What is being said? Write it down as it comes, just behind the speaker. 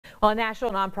Well, a national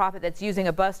nonprofit that's using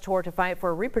a bus tour to fight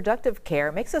for reproductive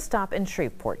care makes a stop in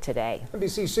Shreveport today.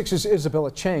 NBC6's Isabella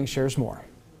Chang shares more.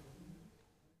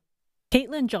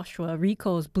 Caitlin Joshua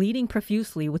recalls bleeding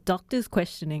profusely with doctors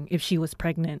questioning if she was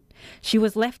pregnant. She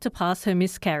was left to pass her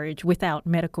miscarriage without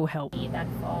medical help. That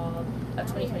fall of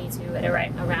 2022, at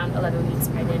around 11 weeks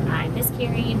pregnant, I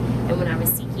miscarried, and when I was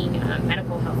seeking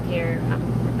medical health care,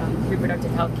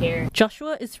 reproductive health care.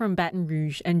 Joshua is from Baton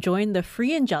Rouge and joined the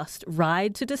Free and Just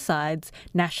Ride to Decide's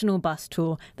national bus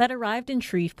tour that arrived in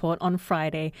Shreveport on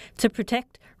Friday to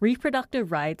protect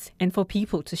reproductive rights and for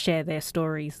people to share their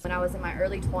stories. When I was in my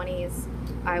early 20s,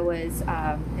 I was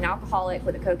an alcoholic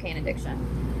with a cocaine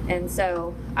addiction. And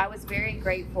so I was very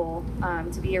grateful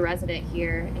to be a resident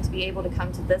here and to be able to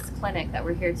come to this clinic that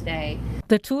we're here today.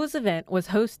 The tour's event was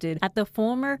hosted at the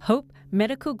former Hope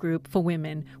Medical Group for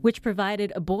Women, which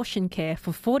provided abortion care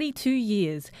for 42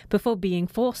 years before being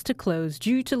forced to close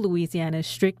due to Louisiana's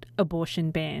strict abortion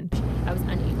ban. I was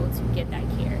unable to get that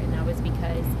care, and that was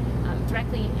because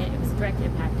it was a direct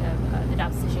impact of the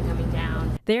opposition coming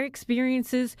down. Their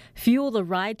experiences fuel the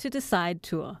Ride to Decide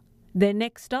tour. Their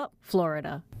next stop,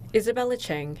 Florida. Isabella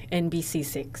Chang,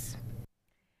 NBC6.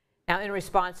 Now, in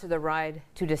response to the Ride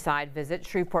to Decide visit,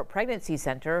 Shreveport Pregnancy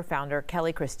Center founder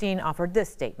Kelly Christine offered this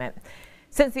statement.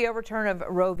 Since the overturn of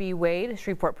Roe v. Wade,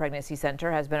 Shreveport Pregnancy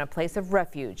Center has been a place of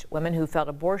refuge. Women who felt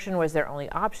abortion was their only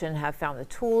option have found the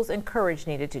tools and courage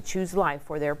needed to choose life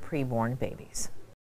for their preborn babies.